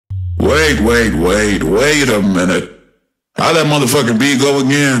Wait a minute. How that motherfucking beat go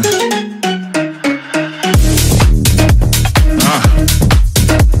again?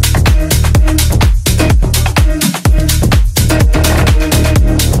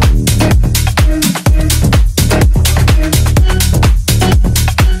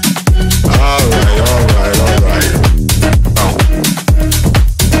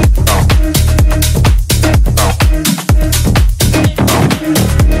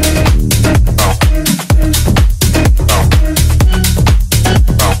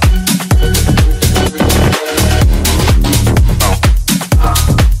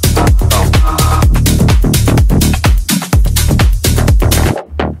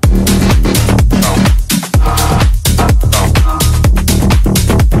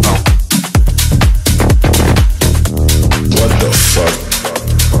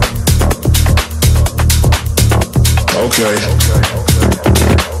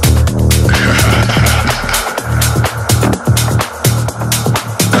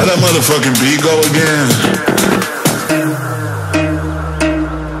 How that motherfucking beat go again?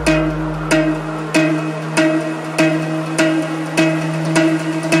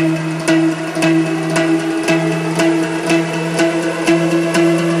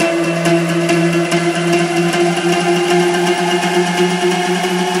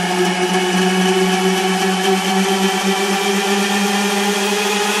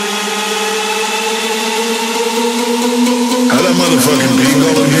 Motherfucking beat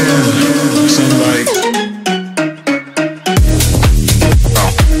go again. Seem like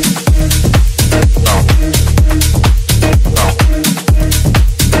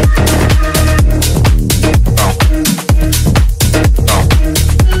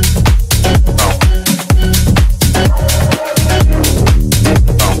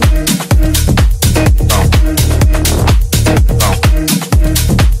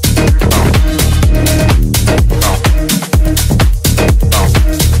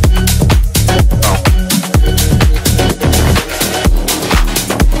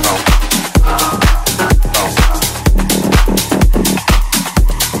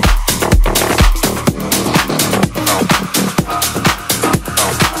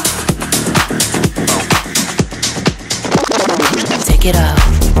Take it off,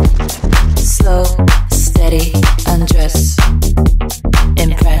 slow, steady, undress,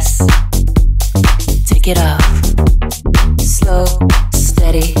 impress. Take it off, slow,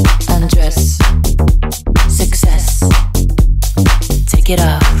 steady, undress, success. Take it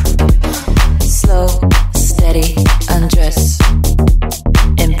off, slow, steady, undress,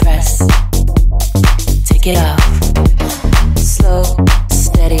 impress. Take it off, slow,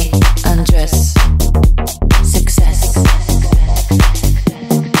 steady, undress, success.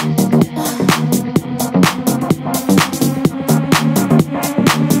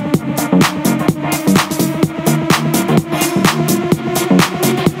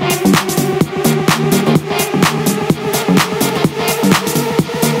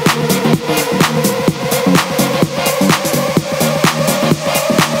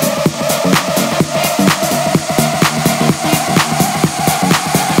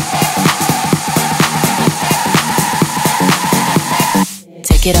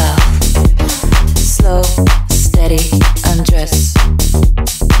 Take it off, slow, steady, undress,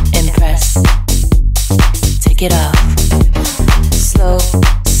 impress. Take it off, slow,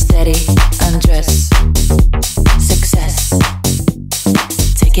 steady, undress, success.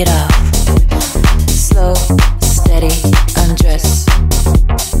 Take it off, slow, steady, undress,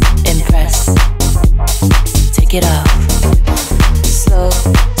 impress. Take it off, slow,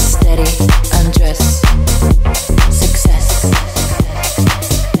 steady, undress, success.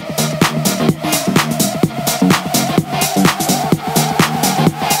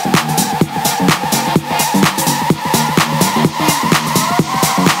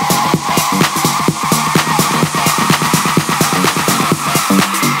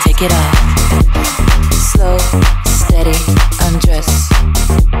 Take it off, slow, steady, undress,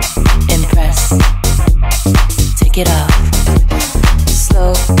 impress. Take it off,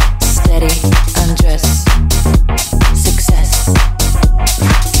 slow, steady, undress, success.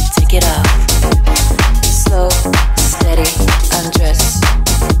 Take it off, slow, steady, undress,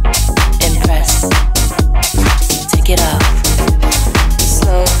 impress. Take it off,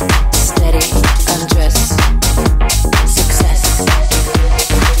 slow, steady, undress, success.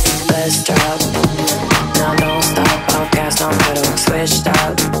 Let's drop. Now don't stop, all gas on pedal. Switched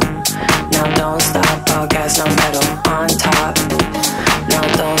up. Now don't stop, all gas on pedal. On top. Now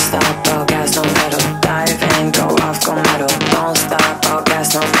don't stop, all gas on pedal. Dive in, go off, go metal. Don't stop, all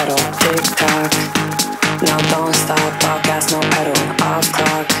gas no pedal. Tick tock. Now don't stop, all gas no pedal. Off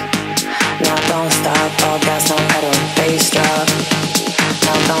clock.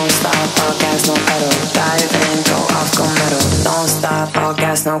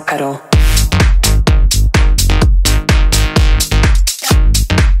 gas, no pedal.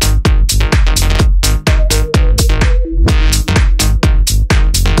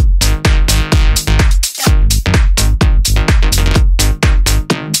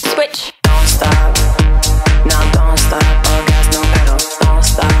 Switch. Don't stop. Now don't stop. All gas, no pedal. Don't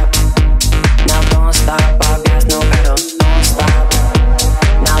stop. Now don't stop. All gas, no pedal. Don't stop.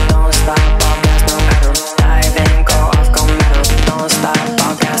 Now don't stop. All gas, no pedal. Dive in, go off, go metal. Don't stop.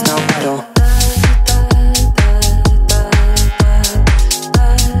 All gas, no pedal.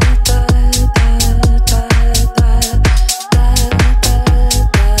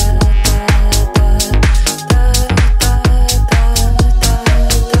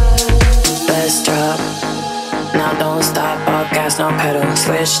 Let's drop. Now don't stop. All gas, no pedal.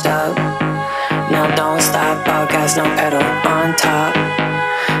 Switched up. Now don't stop. All gas, no pedal. On top.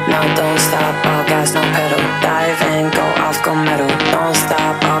 Now don't stop. All gas, no pedal. Dive in, go off, go metal. Don't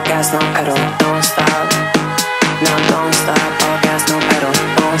stop. All gas, no pedal. Don't stop. Now don't stop. All gas, no pedal.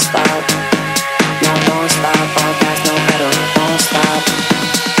 Don't stop. Now don't stop. All gas, no pedal. Don't stop.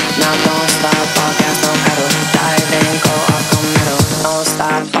 Now don't stop. All gas, no pedal. Dive in, go off, go metal. Don't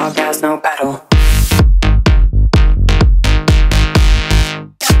stop. All gas, no pedal.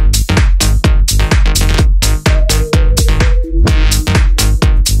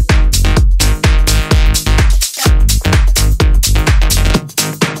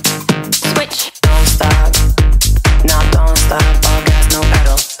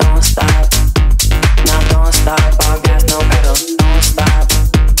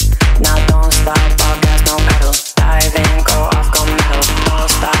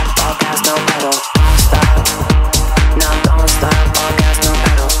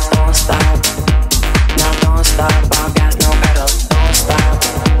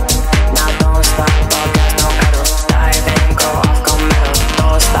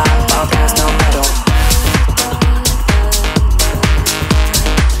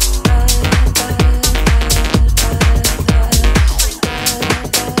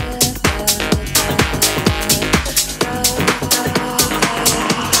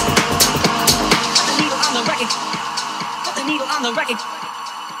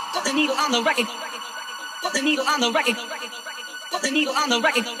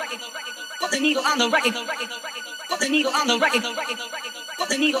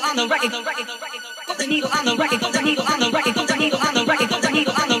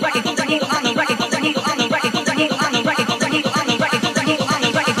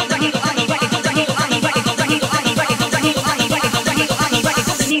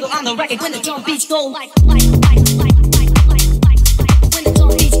 When the drum beats go like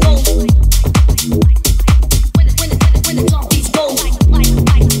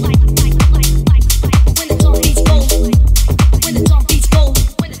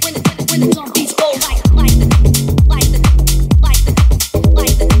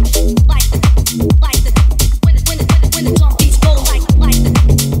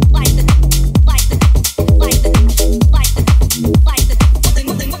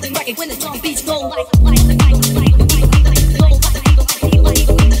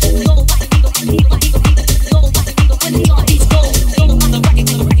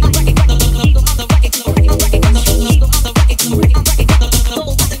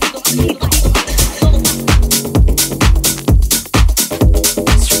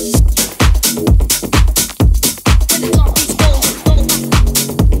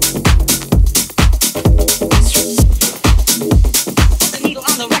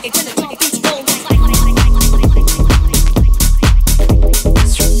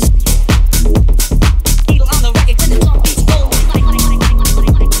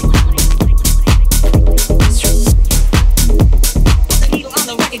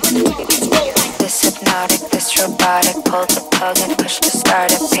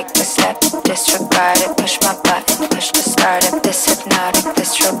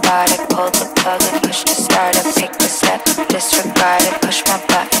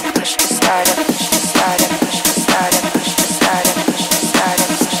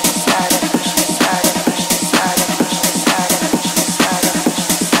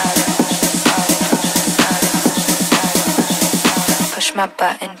my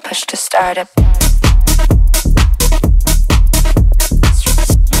button, push to start up.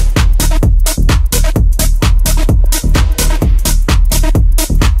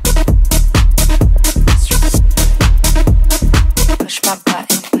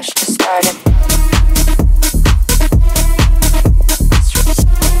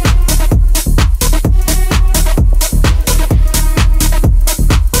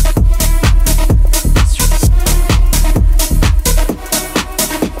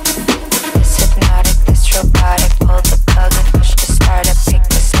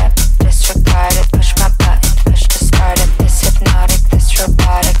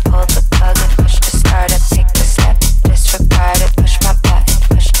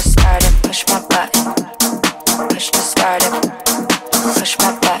 push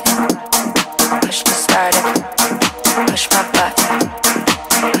my button, push to start it, push my button,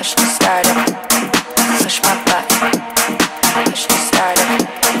 push to start it, push my button, push to start it,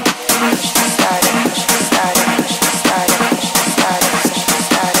 push to start it, push to start it, push to start it, push to start it, push to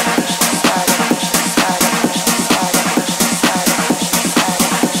start it, push to start it, push to start it, push to start it, push to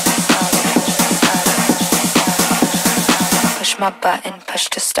start it, push my button, push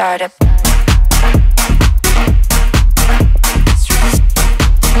to start it.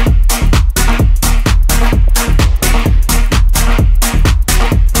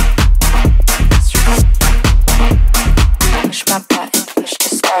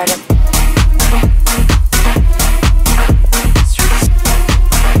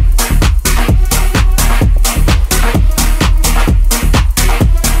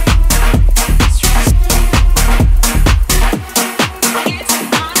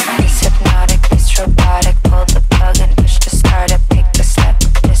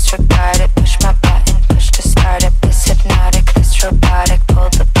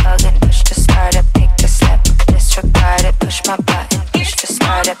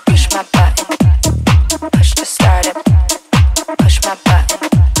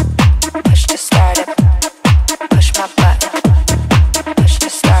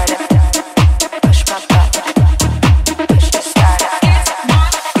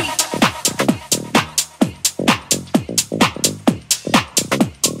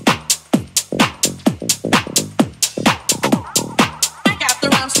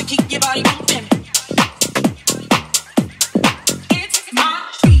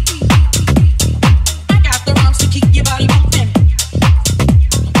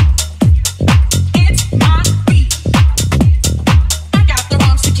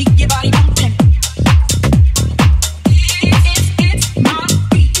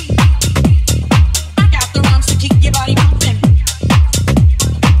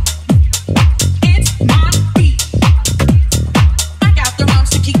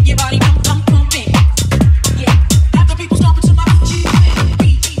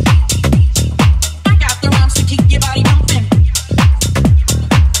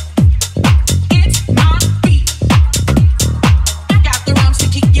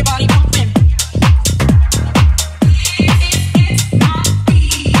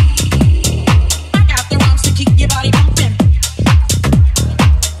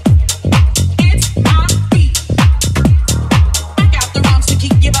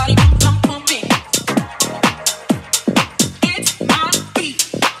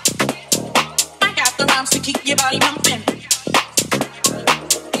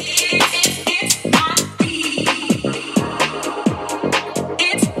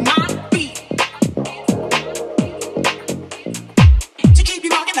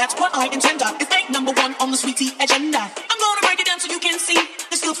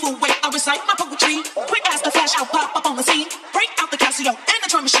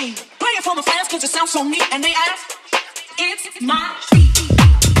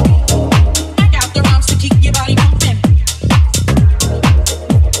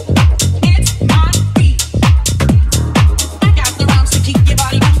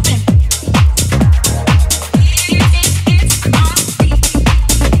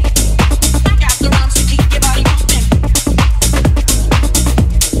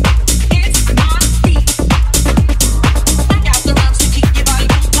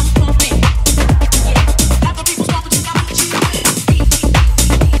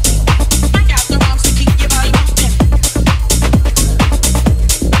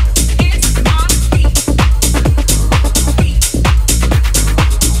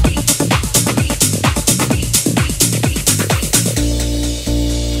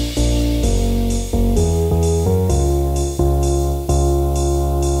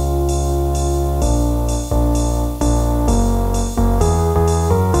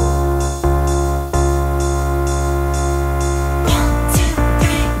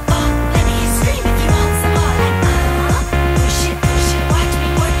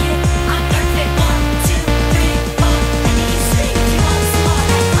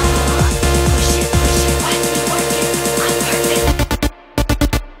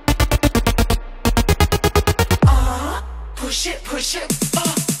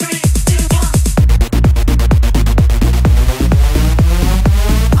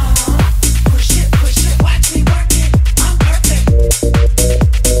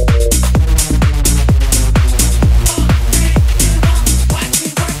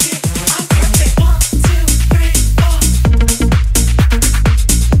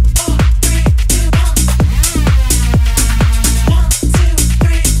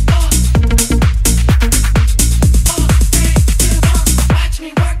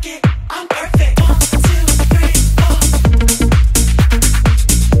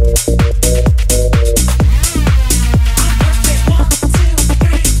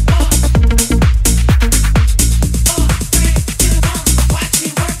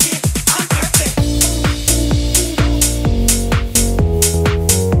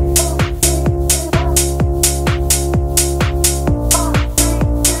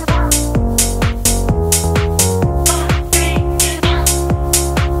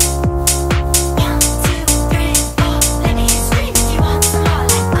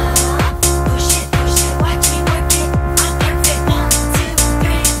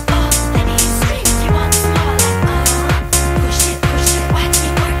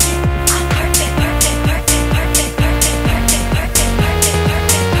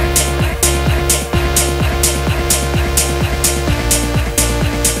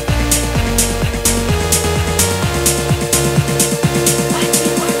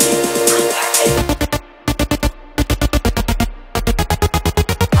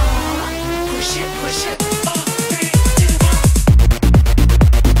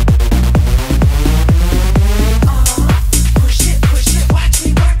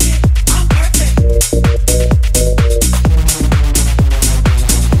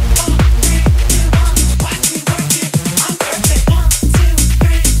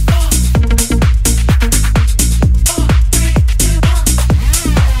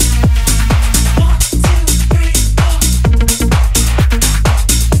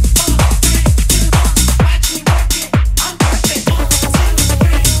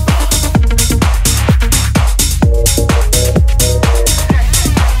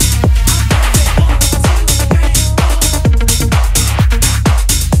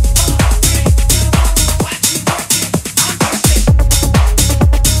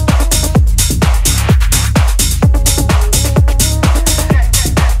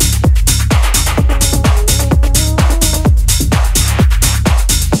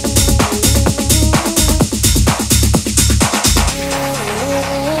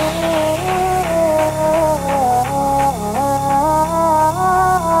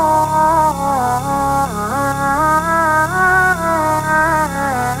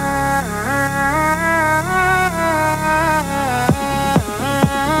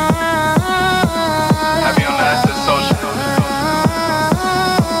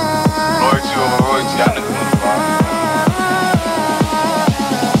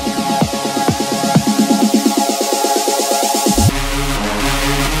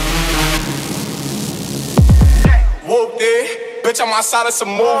 my side, it's a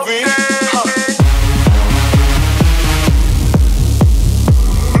movie.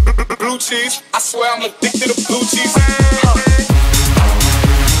 Blue cheese, I swear I'm addicted to blue cheese.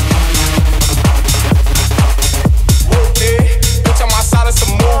 Bitch, on my side, it's a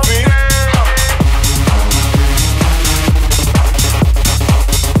movie.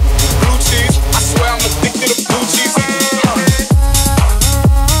 Blue cheese, I swear I'm addicted to blue cheese.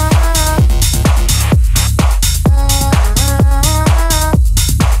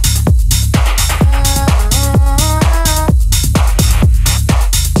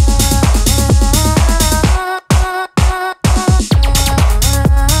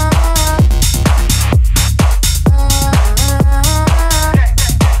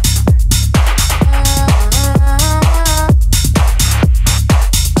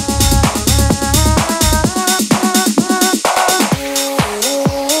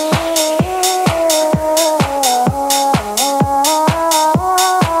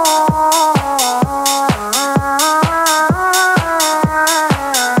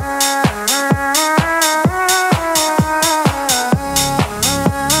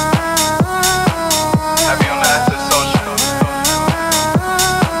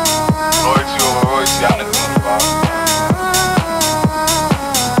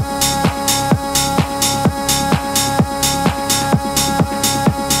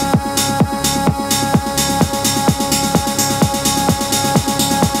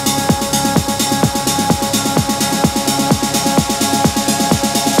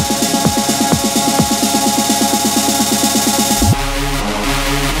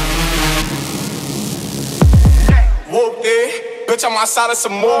 Bitch, on my side, it's a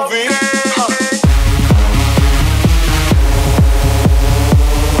movie.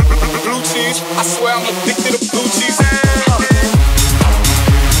 Blue cheese, I swear I'm addicted to blue cheese.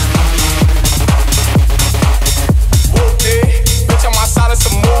 Bitch, on my side, it's a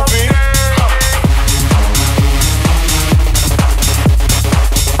movie.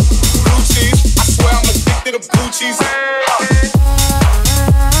 Blue cheese, I swear I'm addicted to blue cheese.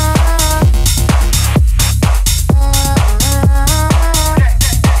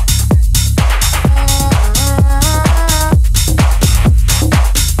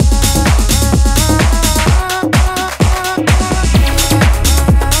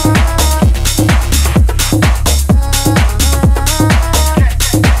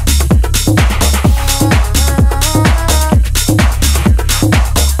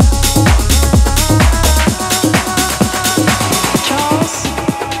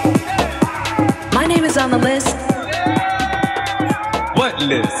 On the list. What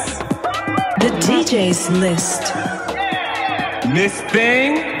list? The DJ's list. Miss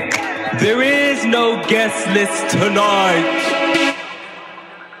Thing, there is no guest list tonight.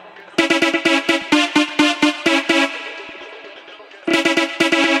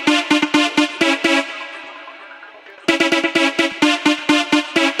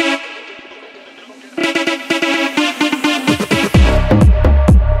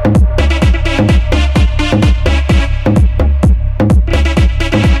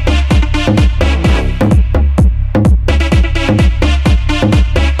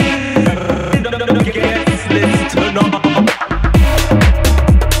 Guest list tonight.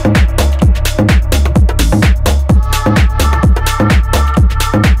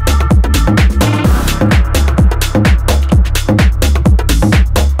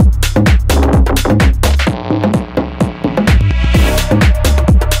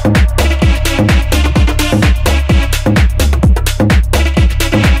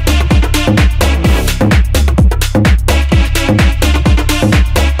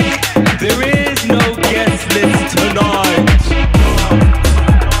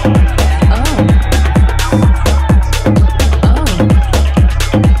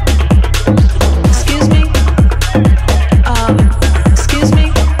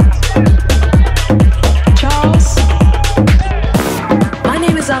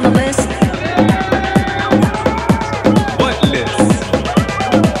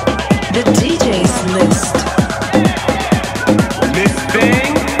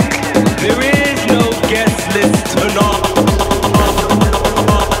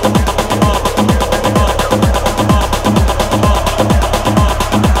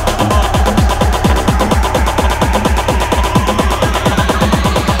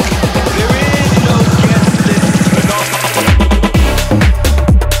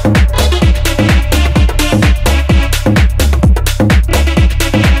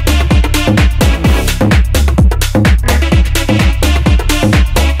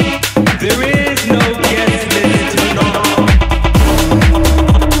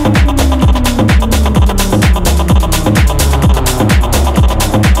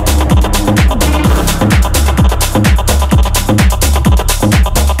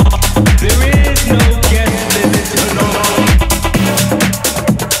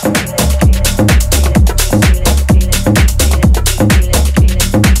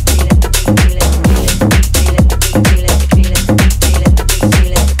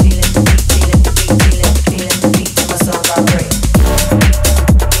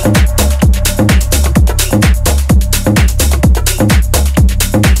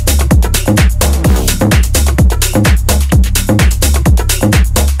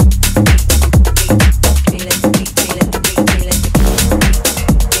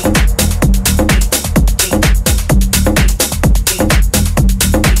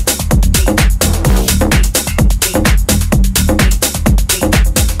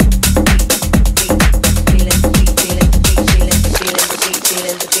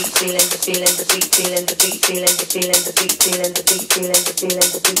 I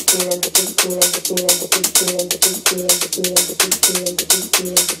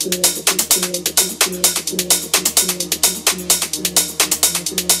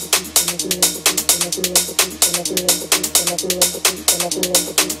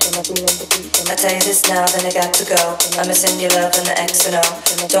tell you this now, then I got to go. I'm missing your love and the X and O.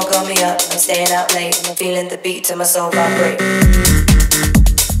 Don't call me up, I'm staying out late. I'm feeling the beat till my soul vibrate.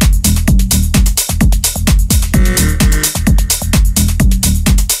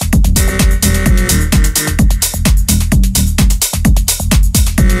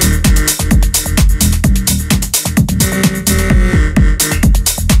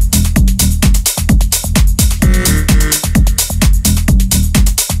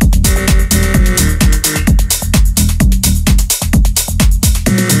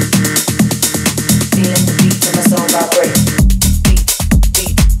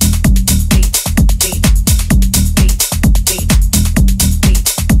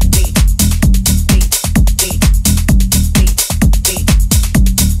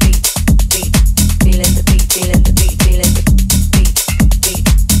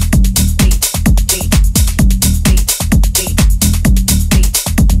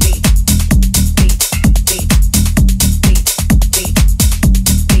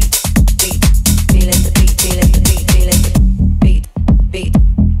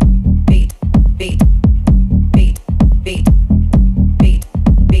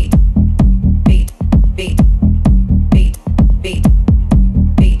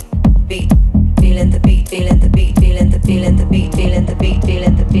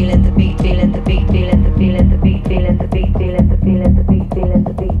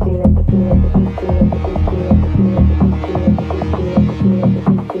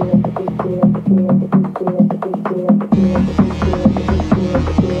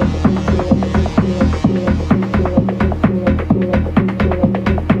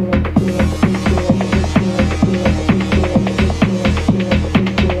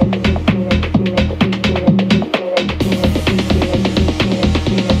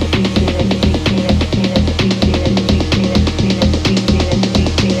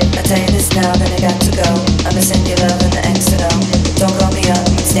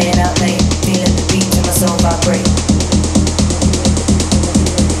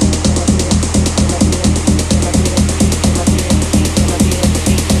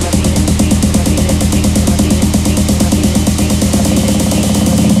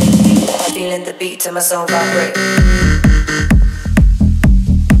 To my soul vibrate.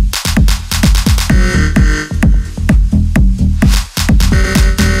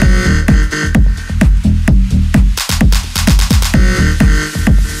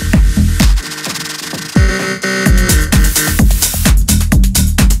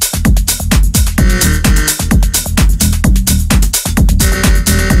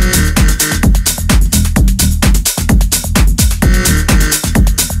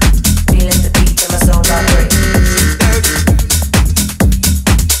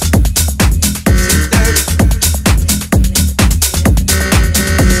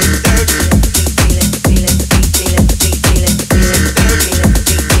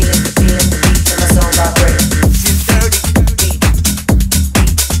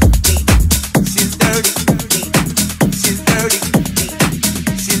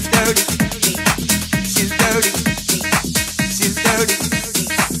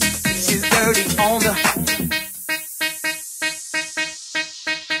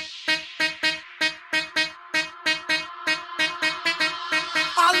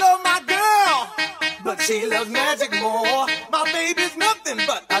 She loves magic more. My baby's nothing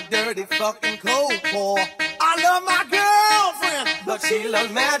but a dirty fucking cold pour. I love my girlfriend, but she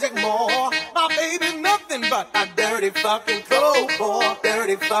loves magic more. My baby's nothing but a dirty fucking cold pour.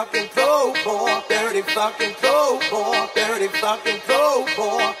 Dirty fucking cold pour. Dirty fucking cold pour. Dirty fucking cold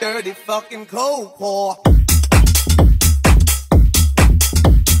pour. Dirty fucking cold pour.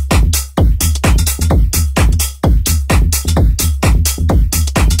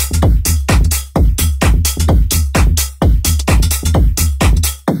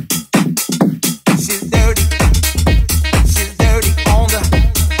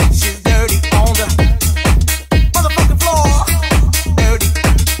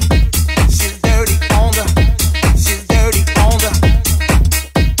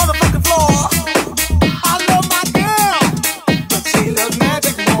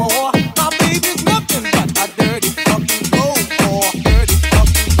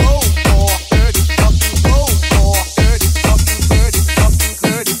 cold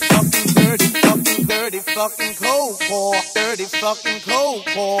pour. dirty fucking cold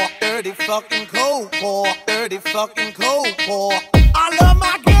pour, dirty fucking cold pour, dirty fucking cold pour. I love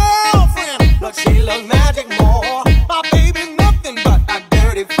my girlfriend, but she loves magic more. My baby's nothing but a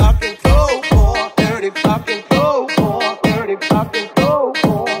dirty fucking cold pour, dirty fucking cold pour, dirty fucking cold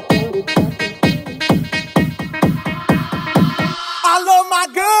pour. I love my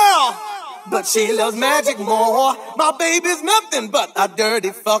girl, but she loves magic more. My baby's nothing but a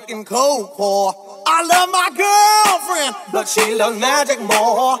dirty fucking cold pour. I love my girlfriend, but she loves magic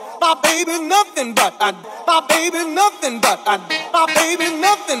more. My baby's nothing but a, my baby's nothing but a, my baby's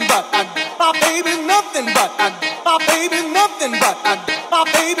nothing but a, my baby's nothing but a, my baby's nothing but a, my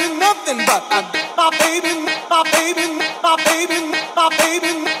baby's nothing but a, my baby, my baby, my baby, my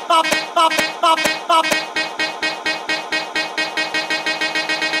baby, my baby, my